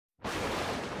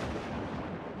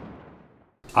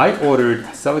I ordered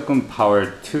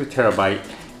silicon-powered 2TB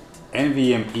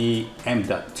NVMe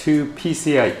M.2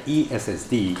 PCIe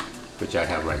SSD, which I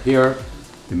have right here.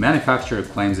 The manufacturer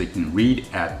claims it can read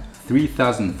at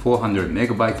 3,400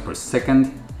 megabytes per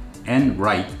second and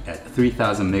write at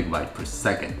 3,000 megabytes per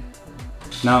second.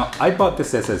 Now, I bought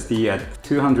this SSD at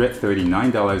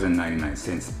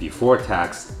 $239.99 before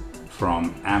tax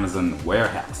from Amazon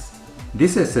Warehouse.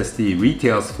 This SSD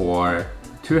retails for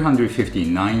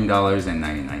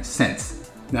 $259.99.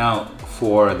 Now,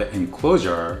 for the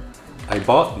enclosure, I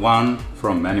bought one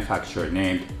from a manufacturer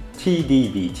named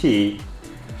TDBT.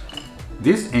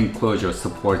 This enclosure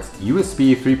supports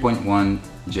USB 3.1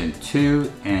 Gen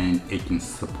 2 and it can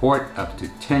support up to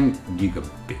 10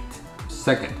 gigabit per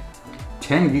second.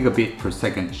 10 gigabit per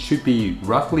second should be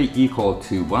roughly equal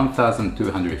to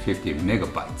 1,250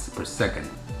 megabytes per second.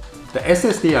 The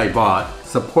SSD I bought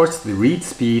supports the read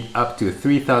speed up to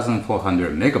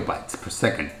 3,400 megabytes per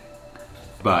second.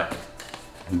 But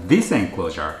this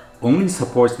enclosure only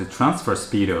supports the transfer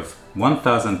speed of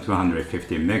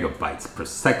 1,250 megabytes per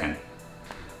second.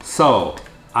 So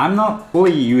I'm not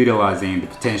fully utilizing the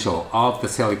potential of the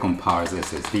silicon-powered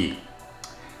SSD.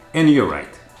 And you're right.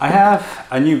 I have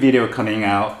a new video coming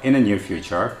out in the near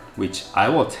future, which I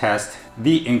will test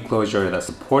the enclosure that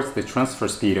supports the transfer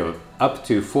speed of up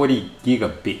to 40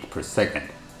 gigabit per second.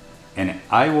 And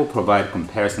I will provide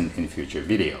comparison in future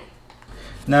video.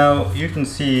 Now you can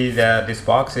see that this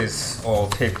box is all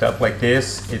taped up like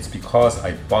this. It's because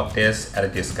I bought this at a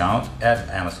discount at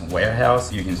Amazon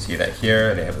Warehouse. You can see that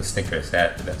here they have a sticker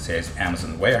that says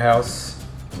Amazon Warehouse.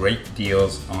 Great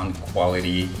deals on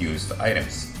quality used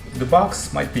items. The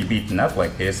box might be beaten up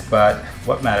like this, but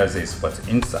what matters is what's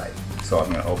inside. So I'm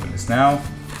going to open this now.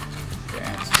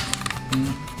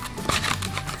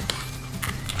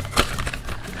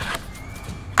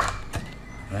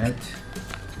 Right.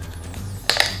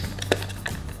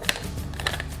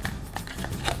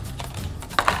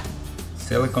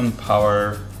 Silicon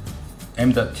Power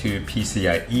M.2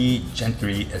 PCIe Gen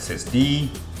 3 SSD,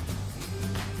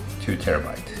 2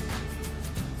 terabyte.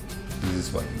 This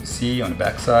is what you see on the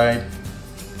back side.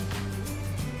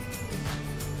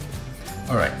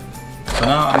 Alright, so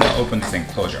now I'm going to open this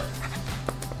enclosure.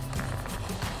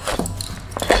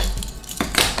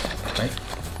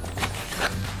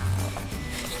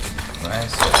 Right,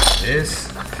 so this,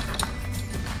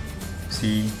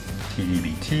 see,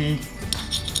 TDBT.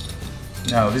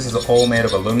 Now this is all made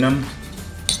of aluminum.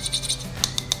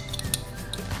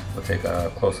 We'll take a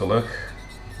closer look.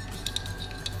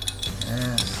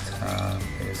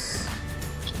 There's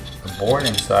the board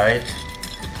inside.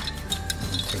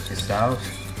 Take this out.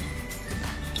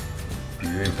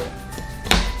 Beautiful.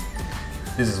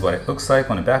 This is what it looks like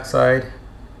on the back side.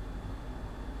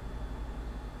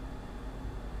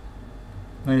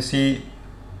 Now you see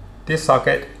this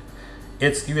socket.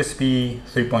 It's USB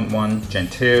 3.1 Gen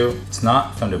 2. It's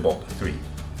not Thunderbolt 3.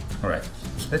 Alright,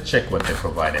 let's check what they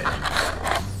provided.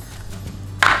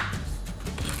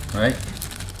 Alright,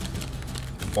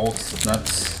 bolts,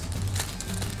 nuts,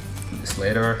 this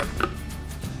later,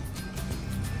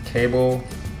 cable,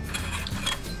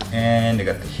 and they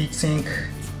got the heatsink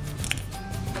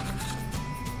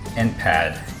and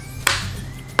pad.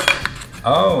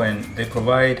 Oh, and they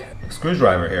provide a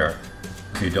screwdriver here.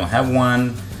 If you don't have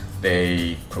one,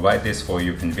 they provide this for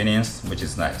your convenience, which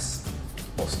is nice.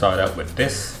 We'll start out with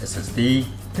this SSD.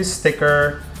 This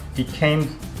sticker, it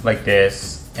came like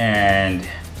this, and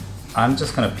I'm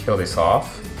just gonna peel this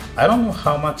off. I don't know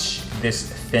how much this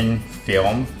thin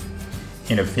film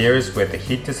interferes with the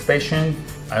heat dissipation.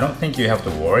 I don't think you have to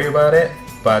worry about it,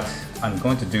 but I'm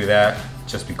going to do that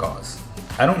just because.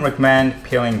 I don't recommend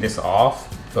peeling this off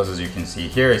because as you can see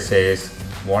here, it says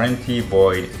warranty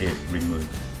void if removed.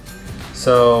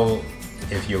 So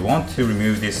if you want to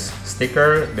remove this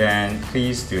sticker, then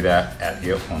please do that at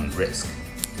your own risk.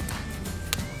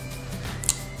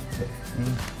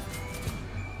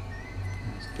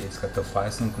 It's got the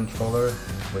Phison controller,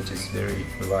 which is very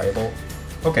reliable.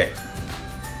 Okay.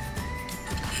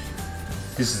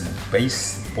 This is the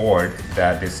base board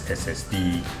that this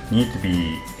SSD needs to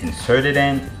be inserted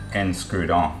in and screwed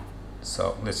on.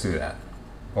 So let's do that.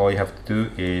 All you have to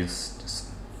do is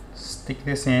just stick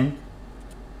this in.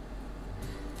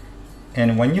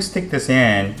 And when you stick this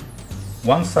in,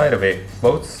 one side of it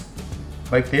floats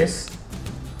like this.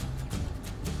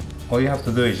 All you have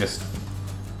to do is just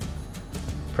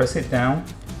press it down,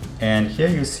 and here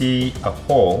you see a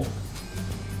hole.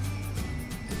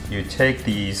 You take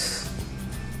these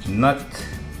nut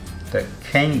that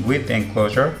came with the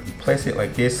enclosure, you place it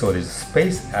like this so there's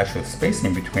space, actual space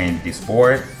in between this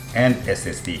board and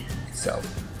SSD itself.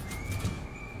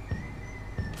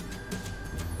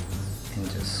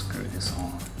 and just screw this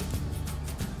on.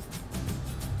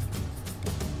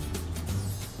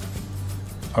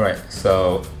 Alright,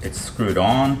 so it's screwed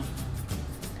on.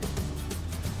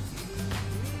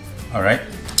 Alright,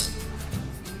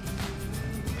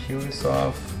 peel this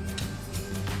off.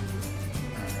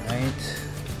 Alright,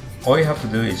 all you have to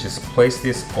do is just place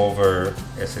this over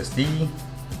SSD.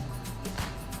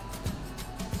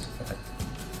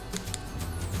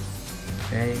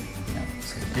 Okay, now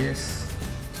let's like this.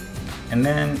 And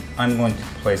then I'm going to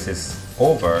place this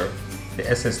over the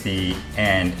SSD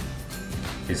and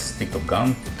this stick of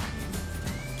gum.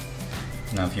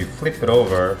 Now if you flip it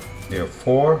over, there are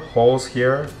 4 holes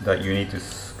here that you need to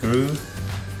screw.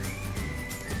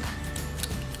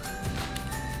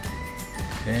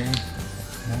 Okay,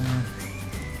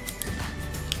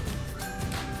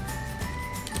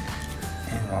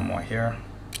 and one more here.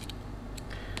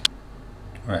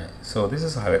 Alright, so this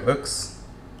is how it looks.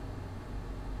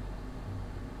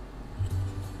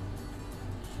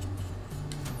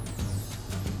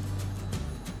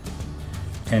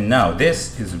 And now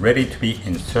this is ready to be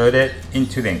inserted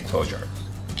into the enclosure.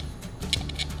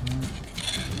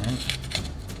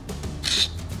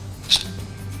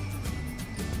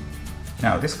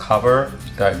 Now this cover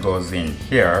that goes in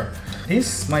here,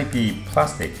 this might be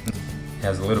plastic. It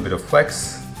has a little bit of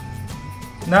flex.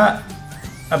 Not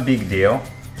a big deal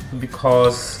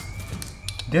because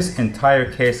this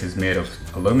entire case is made of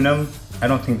aluminum. I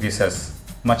don't think this has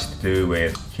much to do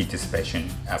with heat dissipation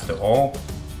after all.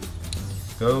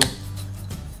 Go.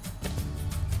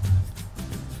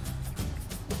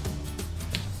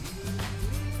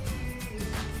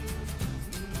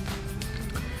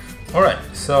 Alright,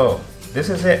 so this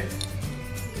is it.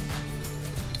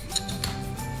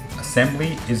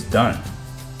 Assembly is done.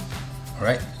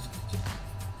 Alright.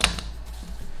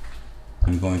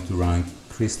 I'm going to run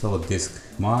Crystal Disk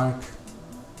Mark,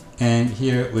 and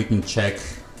here we can check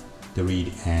the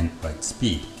read and write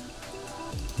speed.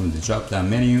 From the drop down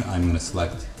menu, I'm going to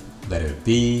select letter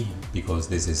B because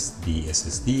this is the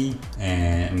SSD,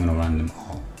 and I'm going to run them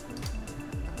all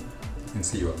and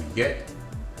see what we get.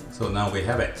 So now we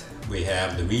have it. We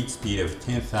have the read speed of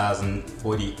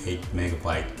 10,048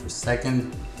 megabyte per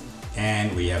second,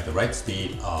 and we have the write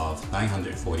speed of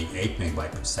 948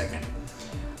 megabyte per second.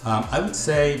 I would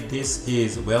say this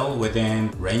is well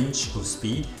within range of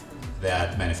speed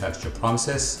that manufacturer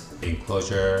promises. The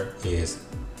enclosure is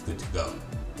good to go.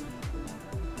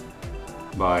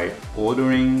 By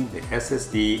ordering the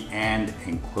SSD and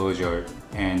enclosure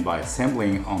and by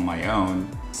assembling on my own,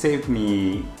 saved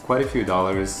me quite a few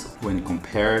dollars when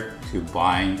compared to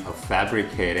buying a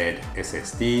fabricated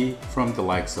SSD from the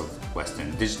likes of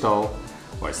Western Digital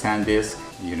or SanDisk,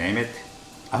 you name it.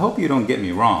 I hope you don't get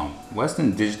me wrong.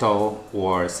 Western Digital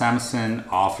or Samsung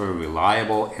offer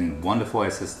reliable and wonderful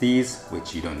SSDs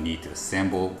which you don't need to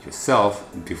assemble yourself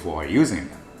before using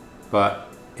them. But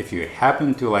if you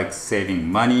happen to like saving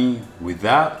money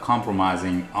without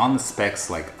compromising on the specs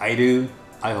like I do,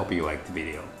 I hope you liked the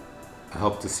video. I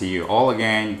hope to see you all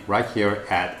again right here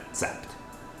at Zapped.